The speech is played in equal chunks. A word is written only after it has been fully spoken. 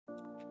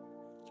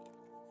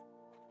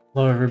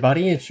Hello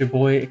everybody, it's your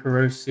boy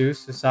Ikarosu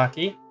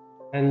Sasaki,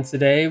 and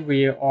today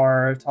we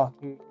are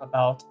talking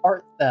about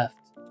art theft.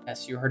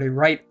 Yes, you heard it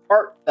right,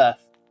 art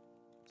theft.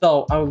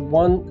 So I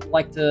would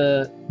like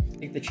to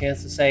take the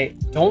chance to say,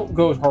 don't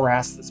go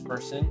harass this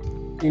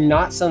person. Do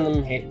not send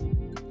them hate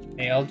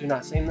mail, do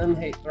not send them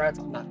hate threats.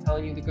 I'm not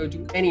telling you to go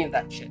do any of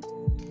that shit.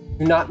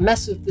 Do not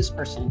mess with this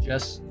person,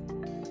 just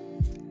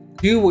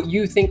do what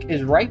you think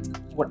is right.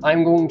 What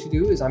I'm going to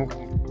do is I'm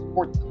going to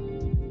report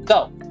them.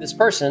 So, this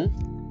person,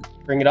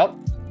 bring it up.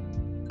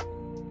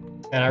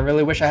 And I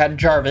really wish I had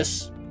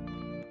Jarvis.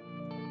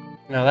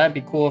 Now that'd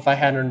be cool if I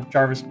had a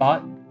Jarvis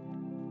bot.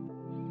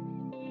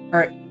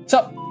 Alright,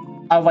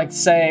 so I would like to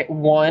say,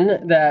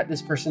 one, that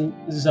this person,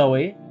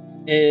 Zoe,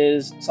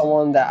 is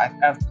someone that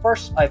at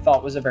first I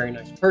thought was a very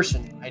nice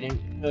person. I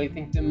didn't really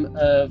think them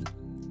of,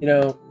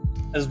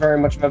 as very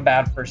much of a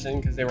bad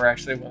person, because they were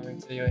actually willing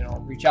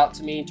to, reach out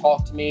to me,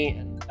 talk to me,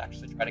 and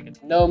actually try to get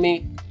to know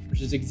me,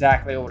 which is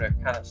exactly what it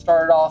kind of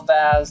started off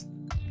as.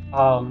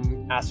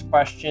 Ask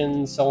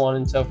questions, so on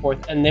and so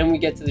forth. And then we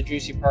get to the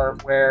juicy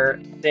part where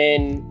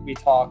then we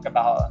talk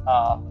about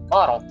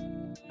model.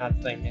 Now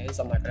the thing is,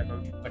 I'm not going to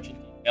go too much in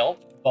detail,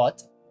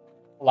 but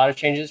a lot of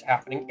changes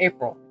happening in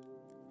April.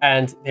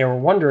 And they were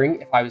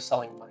wondering if I was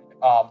selling my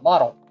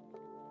model.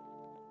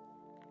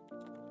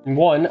 And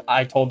one,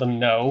 I told them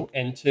no,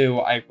 and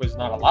two, I was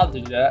not allowed to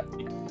do that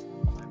because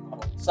my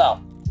model to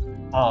sell.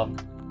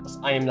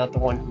 I am not the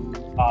one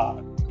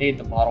who made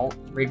the model,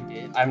 rigged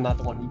it. I'm not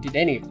the one who did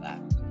any of that.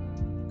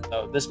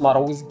 So this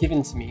model was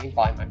given to me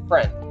by my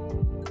friend.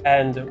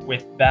 And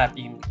with that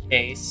being the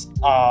case,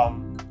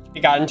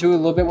 it got into a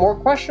little bit more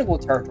questionable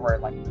territory,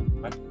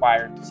 like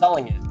prior to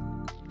selling it,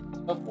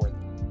 and so forth.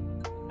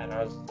 And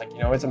I was like,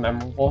 it's a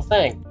memorable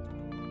thing.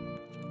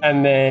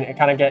 And then it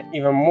kind of get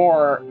even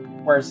more,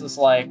 where it's just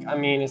like,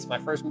 it's my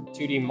first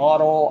 2D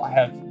model. I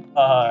have,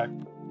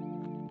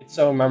 it's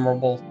so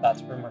memorable.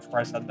 That's pretty much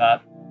where I said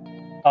that.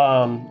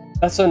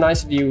 That's so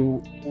nice of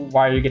you.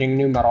 Why are you getting a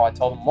new model? I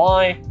told them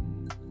why.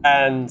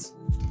 And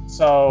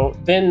so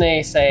then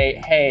they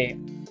say, hey,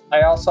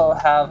 I also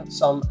have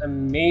some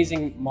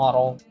amazing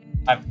model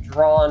I've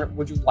drawn.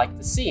 Would you like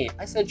to see?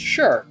 I said,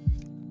 sure.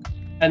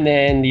 And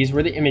then these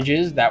were the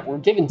images that were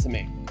given to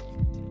me.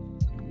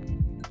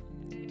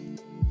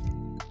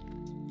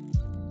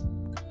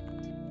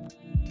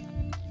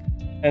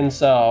 And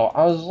so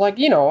I was like,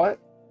 you know what?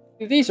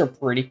 These are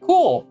pretty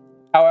cool.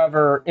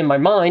 However, in my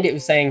mind, it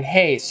was saying,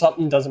 hey,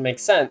 something doesn't make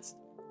sense.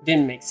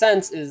 Didn't make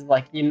sense is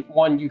like,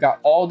 one, you got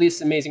all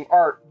this amazing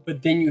art,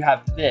 but then you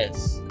have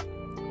this.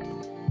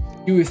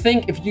 You would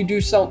think if you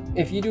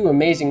do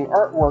amazing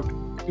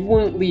artwork, you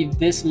wouldn't leave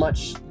this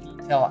much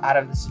detail out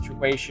of the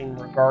situation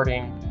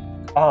regarding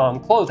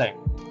clothing,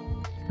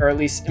 or at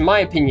least in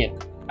my opinion.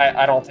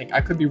 I don't think, I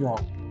could be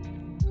wrong.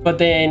 But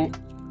then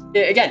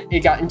again,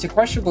 it got into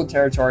questionable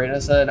territory, and I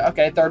said,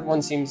 okay, third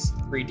one seems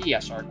 3D. I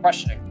started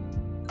questioning,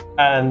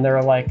 and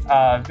they're like,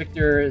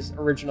 Victor's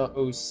original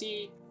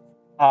OC.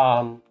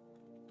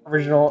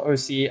 Original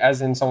OC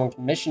as in someone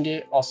commissioned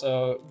it.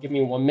 Also, give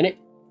me 1 minute.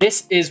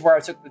 This is where I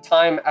took the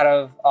time out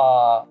of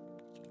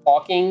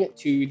talking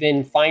to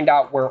then find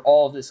out where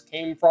all of this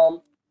came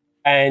from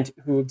and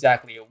who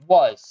exactly it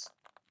was.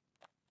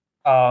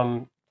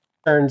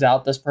 Turns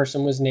out this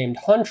person was named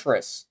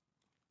Huntress,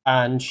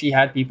 and she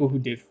had people who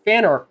did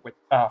fan art with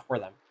for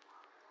them,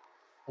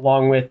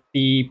 along with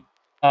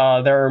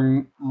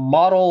their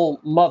model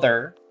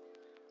mother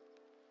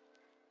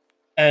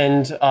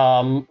and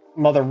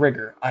mother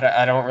rigger.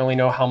 I don't really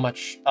know how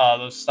much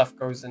those stuff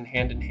goes in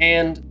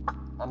hand.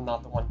 I'm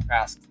not the one who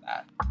asked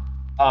that.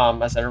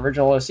 I said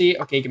original OC.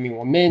 Okay, give me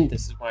 1 minute.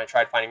 This is when I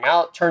tried finding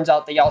out. Turns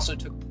out they also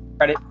took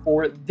credit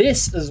for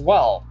this as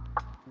well.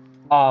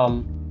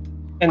 And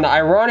the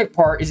ironic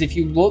part is if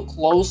you look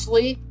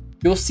closely,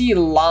 you'll see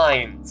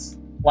lines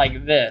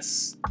like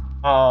this.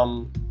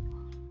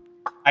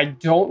 I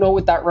don't know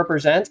what that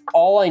represents.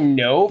 All I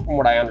know from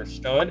what I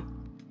understood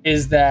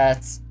is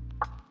that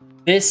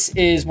this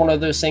is one of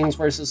those things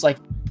where it's just like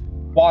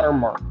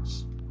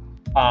watermarks.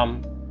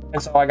 And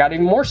so I got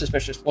even more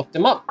suspicious, looked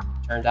him up.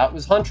 Turned out it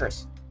was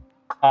Huntress.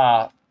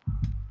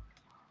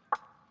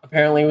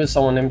 Apparently it was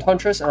someone named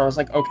Huntress, and I was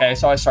like, okay,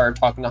 so I started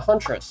talking to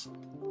Huntress.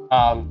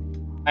 I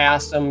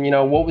asked him,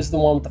 what was the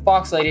one with the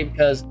fox lady,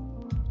 because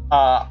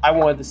I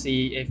wanted to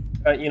see if,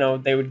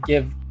 they would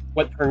give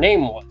what her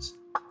name was.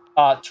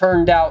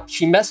 Turned out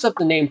she messed up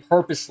the name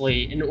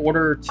purposely in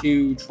order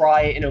to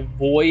try and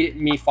avoid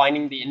me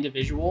finding the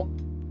individual.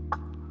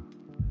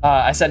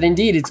 I said,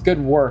 indeed, it's good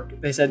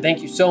work. They said,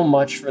 thank you so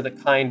much for the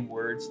kind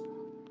words.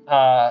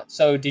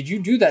 So did you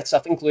do that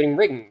stuff, including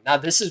rigging? Now,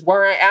 this is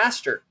where I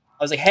asked her.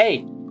 I was like,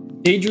 hey,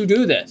 did you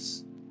do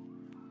this?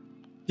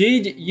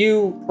 Did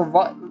you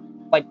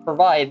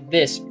provide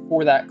this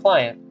for that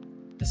client?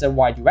 I said,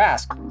 why'd you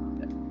ask?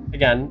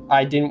 Again,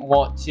 I didn't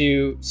want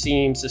to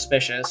seem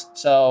suspicious,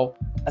 so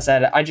I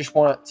said, I just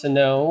want to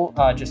know,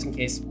 just in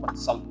case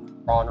something's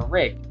wrong or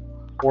rigged,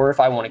 or if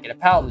I want to get a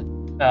pal,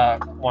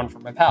 one for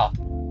my pal.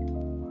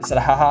 I said,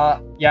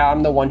 haha, yeah,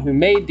 I'm the one who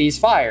made these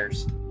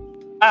fires.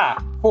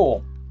 Ah,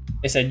 cool.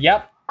 They said,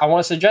 yep, I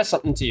want to suggest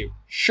something to you.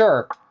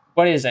 Sure,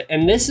 what is it?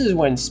 And this is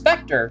when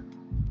Spectre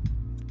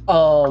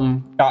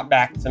got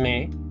back to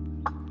me,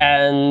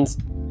 and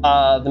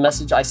the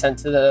message I sent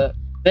to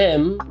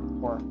them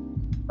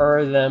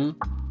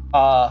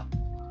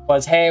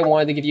was, hey, I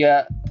wanted to give you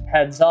a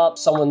heads up.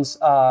 Someone's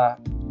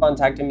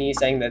contacted me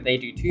saying that they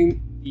do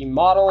 2D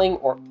modeling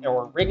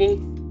or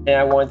rigging, and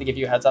I wanted to give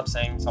you a heads up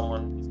saying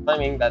someone is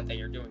claiming that they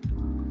are doing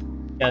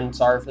it. Again,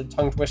 sorry for the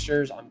tongue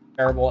twisters. I'm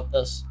terrible at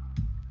this.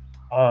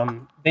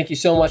 Thank you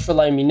so much for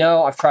letting me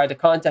know. I've tried to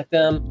contact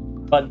them,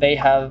 but they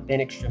have been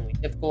extremely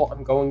difficult.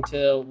 I'm going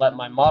to let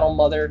my model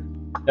mother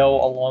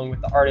know along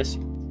with the artist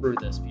who drew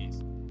this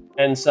piece.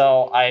 And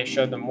so I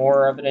showed them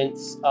more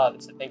evidence. They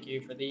said, thank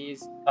you for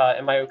these.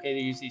 Am I okay to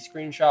use these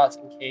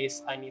screenshots in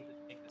case I need to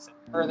take this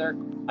any further?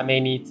 I may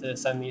need to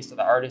send these to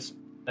the artist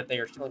that they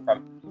are stealing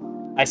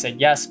from. I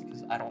said yes,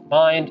 because I don't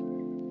mind.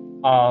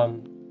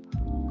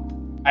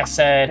 I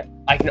said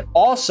I can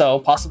also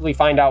possibly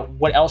find out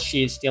what else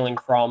she is stealing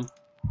from,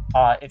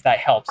 if that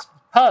helps.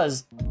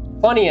 Because,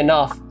 funny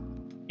enough,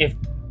 if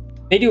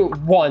they do it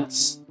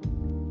once,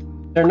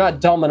 they're not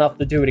dumb enough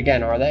to do it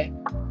again, are they?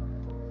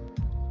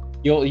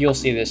 You'll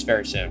see this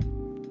very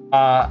soon.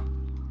 I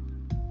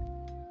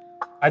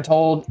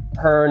told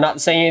her not to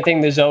say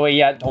anything to Zoe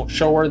yet. Don't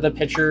show her the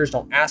pictures.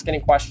 Don't ask any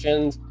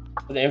questions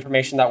for the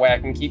information. That way I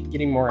can keep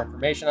getting more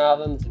information out of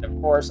them. And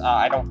of course,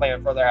 I don't plan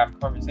to further have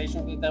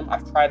conversations with them.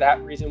 I've tried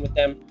that reason with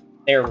them.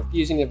 They are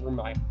refusing to remove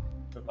my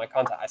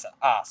content. I said,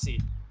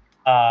 see,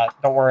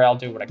 don't worry, I'll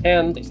do what I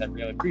can. They said,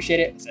 really appreciate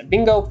it. I said,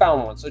 bingo,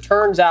 found one. So it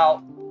turns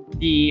out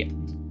the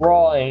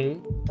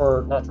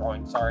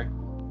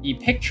the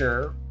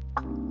picture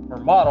or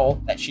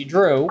model that she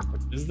drew,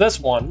 which was this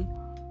one,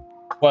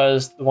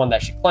 was the one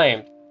that she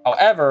claimed.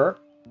 However,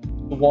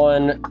 the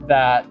one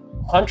that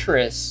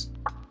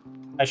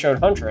I showed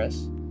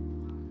Huntress,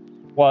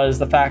 was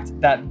the fact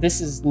that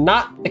this is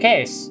not the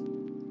case.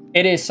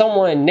 It is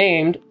someone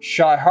named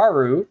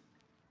Shiharu.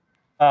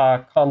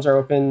 Comms are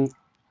open,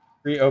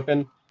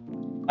 reopen.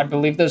 I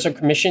believe those are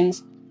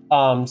commissions.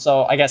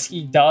 So I guess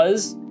he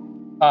does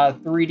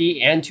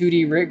 3D and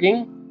 2D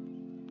rigging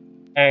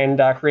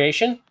and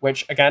creation,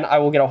 which again, I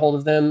will get a hold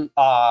of them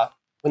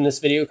when this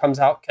video comes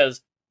out, because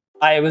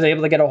I was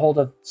able to get a hold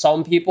of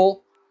some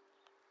people.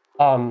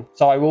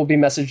 So I will be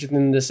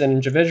messaging this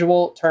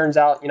individual. Turns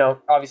out,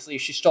 obviously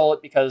she stole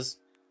it because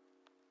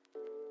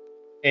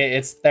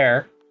it's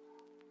there.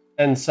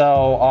 And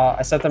so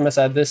I sent them, I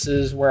said, this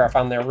is where I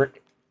found their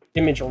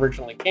image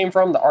originally came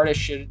from. The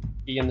artist should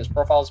be in this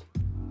profiles.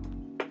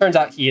 Turns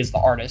out he is the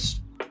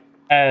artist.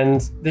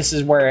 And this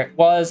is where it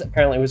was.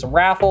 Apparently it was a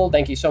raffle.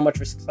 Thank you so much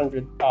for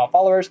 600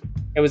 followers.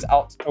 It was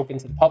out open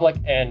to the public.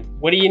 And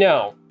what do you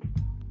know?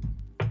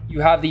 You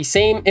have the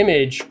same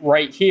image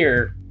right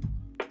here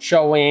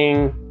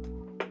showing,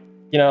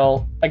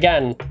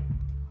 again,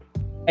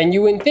 and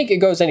you wouldn't think it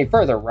goes any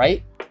further,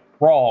 right?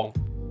 Wrong.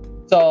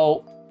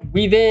 So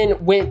we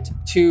then went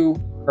to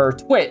her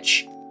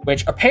Twitch,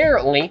 which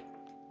apparently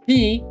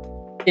he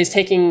is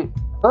taking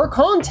her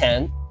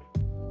content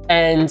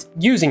and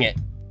using it.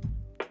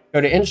 Go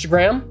to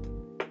Instagram.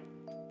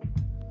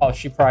 Oh,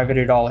 she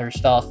privated all her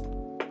stuff.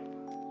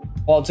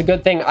 Well, it's a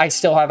good thing I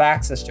still have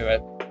access to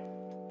it.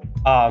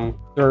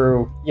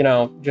 Through,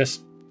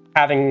 just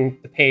having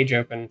the page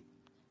open.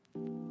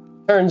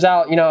 Turns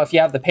out, if you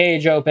have the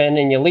page open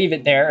and you leave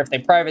it there, if they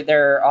private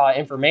their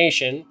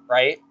information,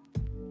 right,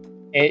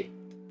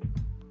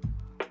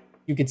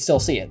 you could still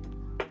see it.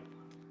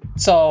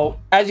 So,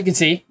 as you can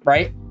see,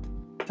 right,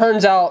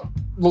 turns out,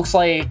 looks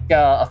like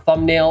a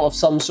thumbnail of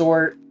some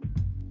sort.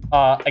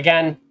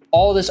 Again,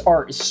 all this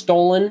art is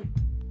stolen.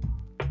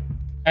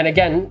 And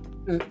again,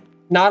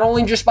 not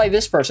only just by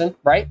this person,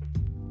 right?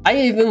 I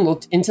even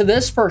looked into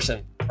this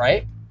person,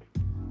 right?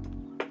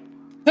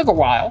 Took a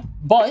while,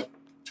 but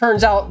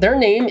turns out their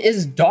name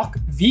is Doc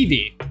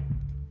Vivi.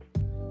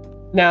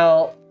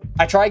 Now,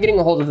 I tried getting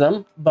a hold of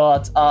them,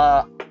 but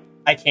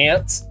I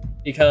can't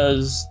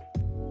because,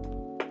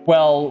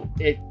 well,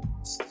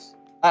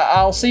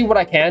 I'll see what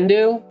I can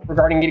do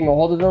regarding getting a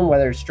hold of them,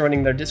 whether it's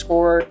joining their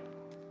Discord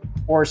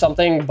or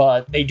something,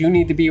 but they do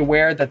need to be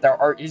aware that their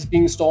art is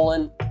being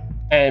stolen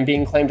and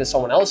being claimed as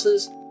someone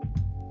else's,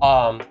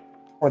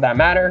 for that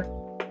matter.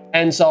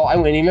 And so I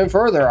went even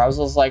further. I was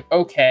just like,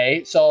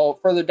 okay, so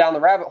further down the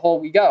rabbit hole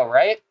we go,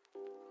 right?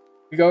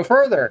 We go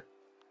further.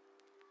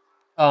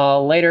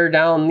 Later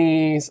down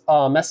these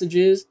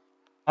messages,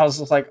 I was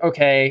just like,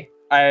 okay,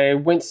 I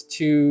went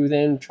to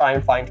then try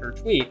and find her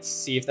tweets,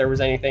 see if there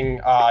was anything,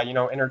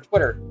 in her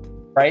Twitter,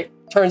 right?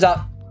 Turns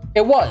out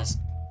it was.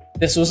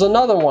 This was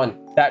another one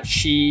that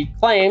she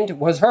claimed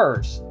was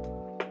hers.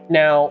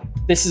 Now,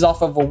 this is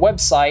off of a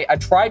website. I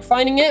tried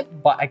finding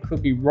it, but I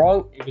could be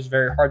wrong. It was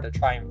very hard to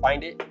try and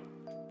find it.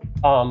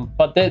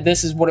 But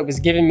this is what it was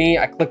giving me.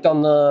 I clicked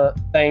on the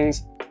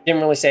things,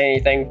 didn't really say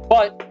anything,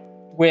 but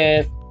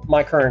with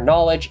my current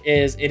knowledge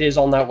is it is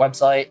on that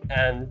website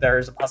and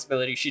there's a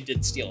possibility she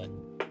did steal it.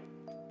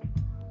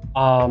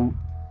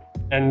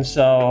 And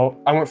so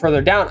I went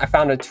further down. I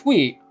found a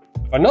tweet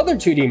of another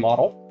 2D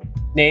model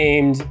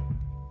named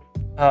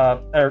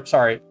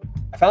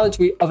I found a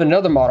tweet of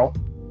another model.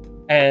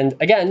 And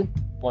again,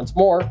 once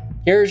more,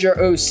 here's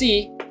your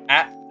OC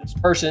at this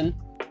person.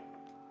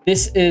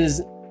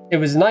 It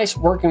was nice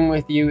working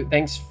with you.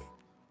 Thanks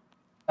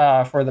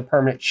for the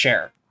permanent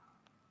share.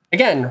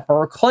 Again,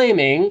 her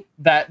claiming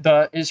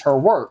that is her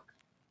work.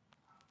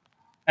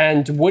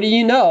 And what do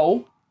you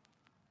know?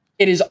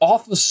 It is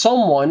off of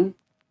someone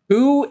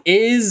who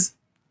is,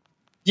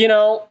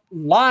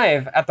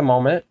 live at the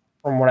moment,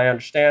 from what I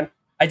understand.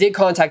 I did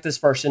contact this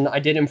person. I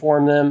did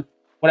inform them.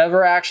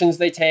 Whatever actions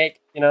they take,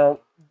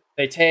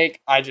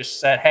 I just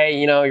said, hey,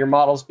 your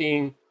model's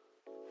being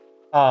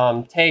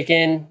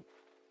taken.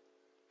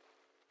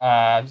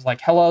 I was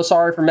like, hello,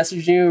 sorry for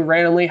messaging you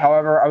randomly.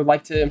 However, I would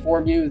like to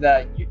inform you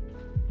that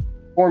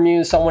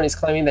someone is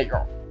claiming that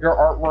your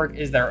artwork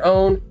is their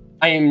own.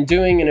 I am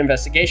doing an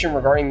investigation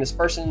regarding this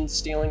person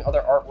stealing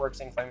other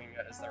artworks and claiming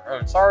it as their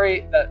own.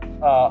 Sorry that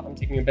I'm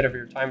taking a bit of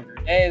your time of your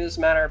day in this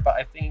matter, but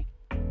I think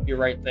it'd be the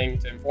right thing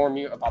to inform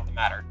you about the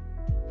matter.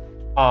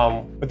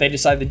 What they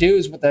decide to do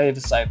is what they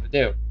decide to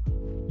do.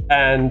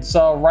 And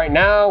so right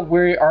now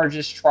we are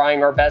just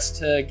trying our best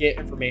to get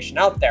information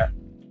out there.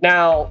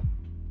 Now,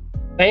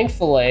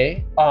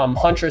 thankfully,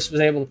 Huntress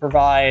was able to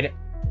provide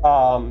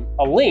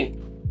a link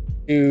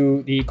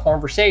to the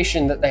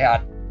conversation that they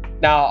had.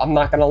 Now, I'm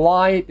not going to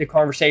lie, the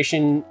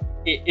conversation,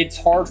 it's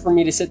hard for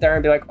me to sit there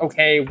and be like,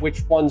 okay,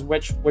 which one's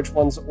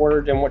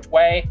ordered in which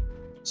way.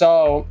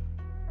 So,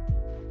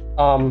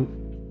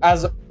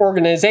 as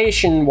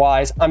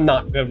organization-wise, I'm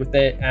not good with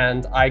it,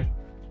 and I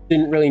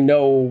didn't really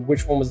know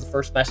which one was the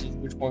first message,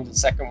 which one was the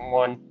second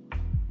one.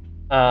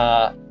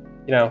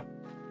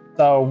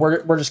 So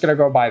we're just going to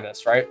go by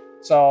this, right?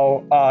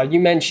 So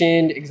you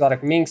mentioned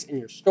exotic minks in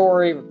your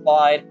story,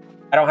 replied,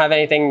 I don't have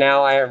anything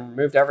now. I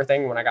removed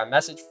everything when I got a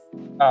message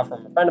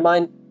from a friend of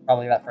mine,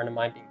 probably that friend of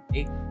mine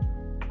being me.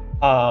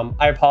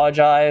 I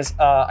apologize.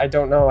 I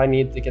don't know. I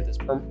need to get this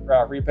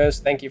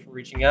repost. Thank you for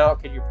reaching out.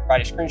 Could you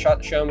provide a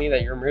screenshot to show me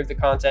that you removed the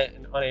content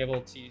and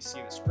unable to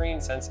see the screen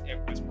since it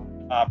was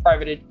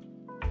privated?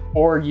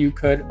 Or you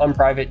could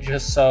unprivate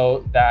just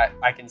so that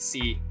I can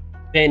see.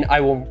 Then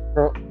I will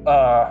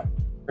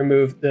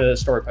remove the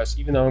story post,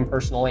 even though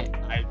personally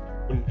I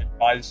wouldn't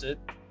advise it.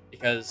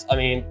 Because, I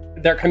mean,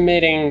 they're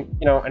committing,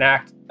 an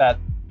act that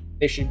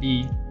they should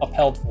be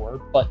upheld for,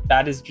 but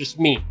that is just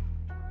me,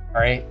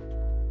 all right?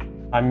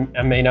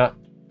 I may not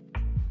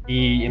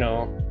be,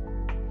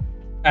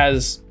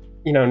 as,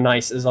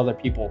 nice as other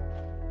people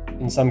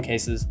in some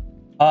cases.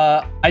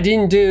 I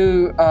didn't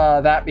do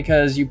that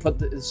because you put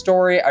the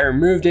story. I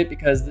removed it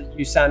because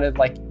you sounded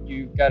like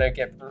you gotta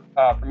get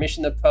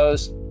permission to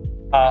post.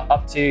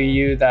 Up to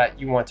you that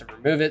you want to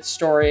remove it.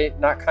 Story,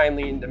 not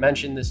kindly to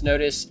mention this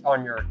notice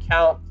on your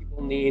account.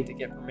 Need to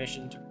get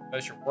permission to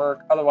post your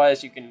work,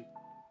 otherwise you can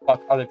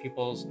fuck other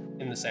people's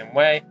in the same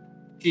way.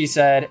 She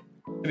said,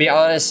 to be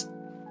honest,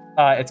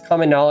 it's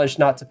common knowledge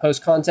not to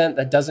post content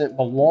that doesn't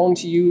belong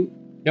to you.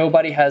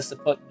 Nobody has to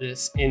put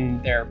this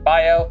in their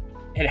bio.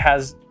 It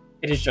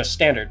is just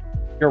standard.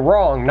 You're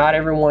wrong. Not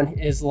everyone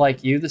is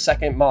like you. The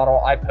second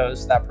model I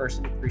post, that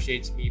person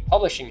appreciates me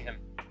publishing him.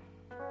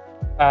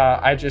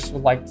 I just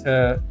would like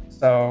to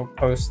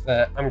post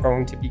that I'm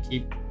going to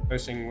keep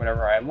posting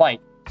whatever I like.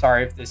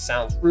 Sorry if this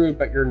sounds rude,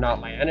 but you're not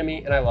my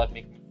enemy, and I love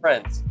making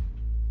friends.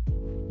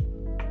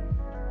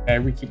 Okay,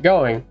 we keep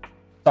going.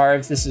 Sorry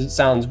if this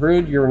sounds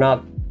rude, you're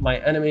not my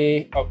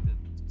enemy. Oh,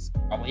 that's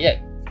probably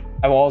it.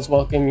 I will always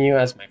welcome you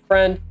as my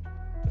friend.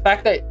 The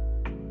fact that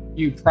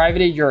you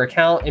privated your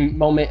account in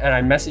moment and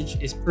I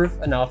messaged is proof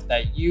enough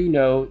that you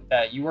know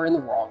that you were in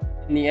the wrong.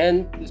 In the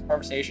end, this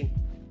conversation,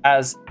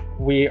 as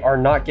we are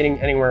not getting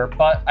anywhere,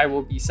 but I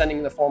will be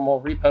sending the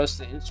formal repost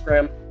to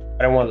Instagram.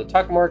 But I wanted to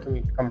talk more. Can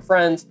we become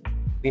friends?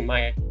 Delete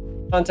my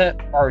content.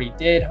 Already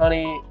did,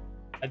 honey.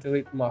 I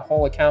deleted my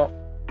whole account.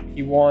 If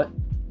you want,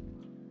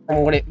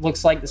 from what it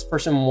looks like, this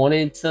person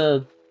wanted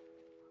to.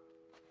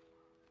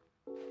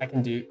 I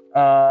can do.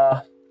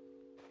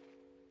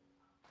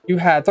 You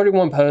had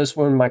 31 posts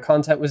when my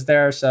content was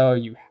there, so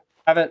you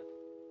haven't.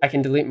 I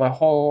can delete my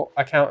whole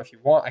account if you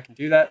want. I can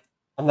do that.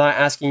 I'm not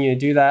asking you to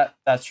do that.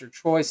 That's your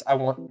choice. I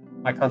want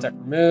my content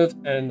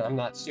removed, and I'm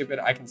not stupid.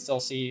 I can still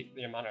see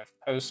the amount of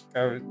posts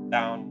go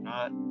down.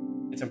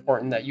 It's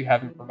important that you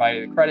haven't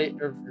provided the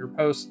credit of your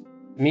posts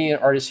to me, an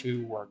artist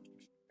who worked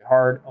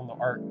hard on the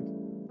art.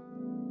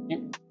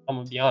 I'm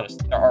gonna be honest,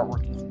 their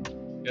artwork is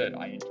good.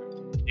 I enjoy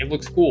it. It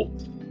looks cool.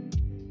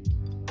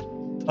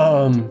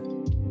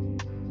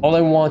 All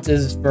I want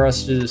is for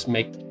us to just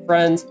make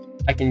friends.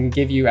 I can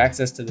give you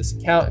access to this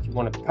account if you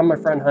want to become my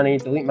friend, honey.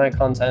 Delete my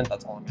content.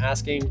 That's all I'm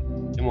asking.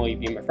 And will you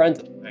be my friend?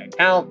 Delete my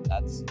account.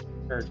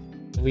 Or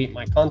delete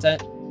my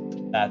content.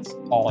 That's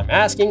all I'm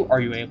asking. Are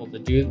you able to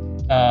do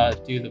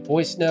the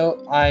voice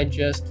note? I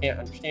just can't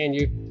understand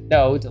you.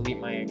 No, delete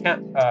my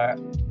account.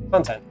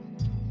 Content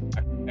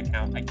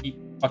account. I keep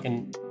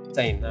fucking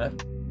saying that.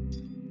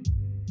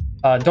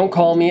 Don't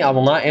call me. I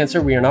will not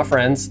answer. We are not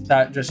friends.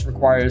 That just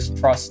requires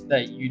trust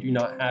that you do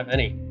not have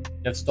any.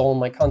 You have stolen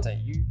my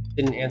content. You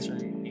didn't answer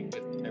me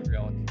with my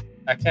real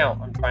account.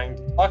 I'm trying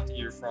to talk to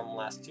you from the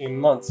last 2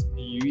 months.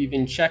 Do you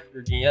even check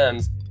your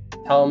DMs?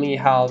 Tell me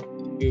how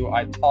do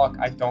I talk?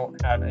 I don't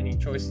have any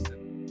choices.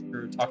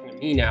 You're talking to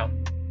me now.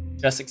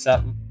 Just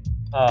accept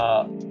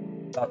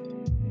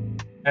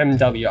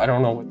MW. I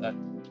don't know what that.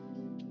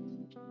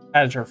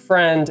 As your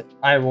friend,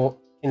 I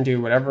can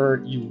do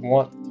whatever you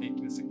want to take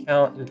this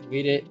account and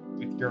delete it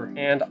with your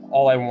hand.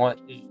 All I want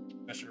is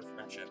just your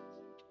friendship,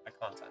 my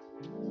content.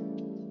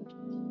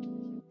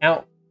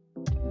 Account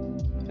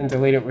and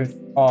delete it with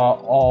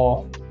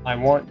all I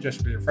want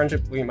just for your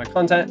friendship. Delete my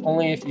content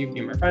only if you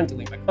be my friend.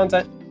 Delete my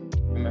content.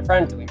 Be my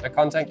friend. Delete my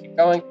content. Keep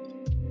going.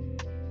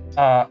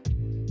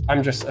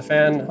 I'm just a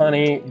fan,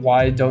 honey.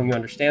 Why don't you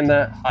understand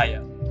that?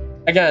 Hiya.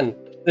 Again,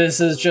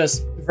 this is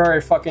just very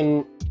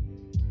fucking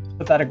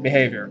pathetic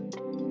behavior,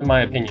 in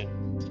my opinion.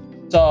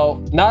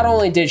 So not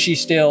only did she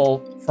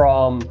steal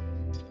from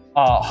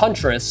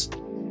Huntress,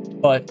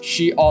 but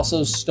she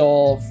also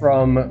stole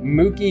from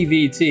Mookie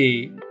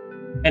VT.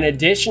 In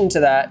addition to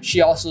that,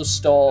 she also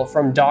stole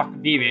from Doc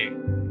VB.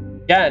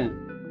 Again,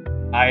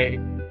 I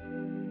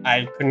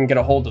couldn't get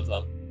a hold of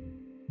them.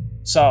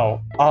 So,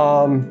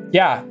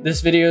 yeah,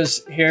 this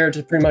video's here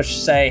to pretty much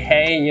say,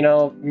 hey, you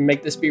know,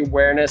 make this be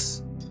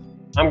awareness.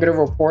 I'm gonna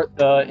report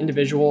the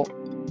individual.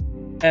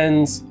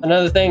 And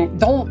another thing,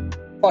 don't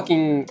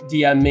fucking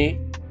DM me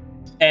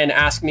and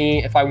ask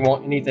me if I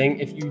want anything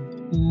if you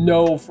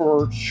know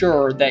for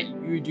sure that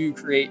you do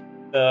create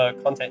the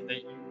content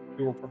that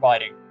you were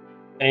providing.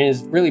 And it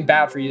is really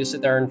bad for you to sit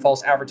there and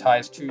false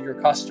advertise to your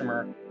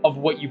customer of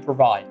what you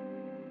provide.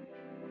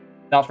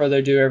 Without further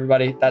ado,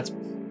 everybody, that's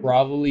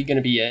probably going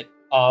to be it.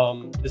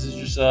 This is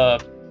just a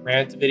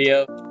rant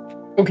video.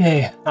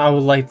 Okay, I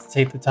would like to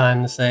take the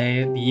time to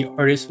say the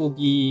artists will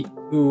be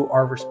who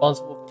are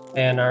responsible for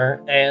fan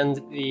art,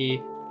 and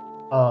the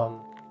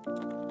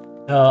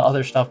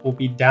other stuff will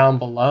be down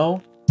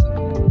below.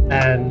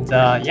 And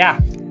yeah,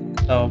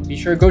 so be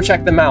sure to go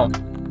check them out.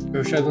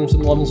 Go show them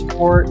some love and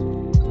support.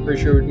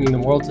 Pretty sure it would mean the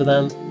world to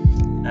them.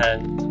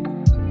 And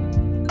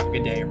have a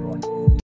good day, everyone.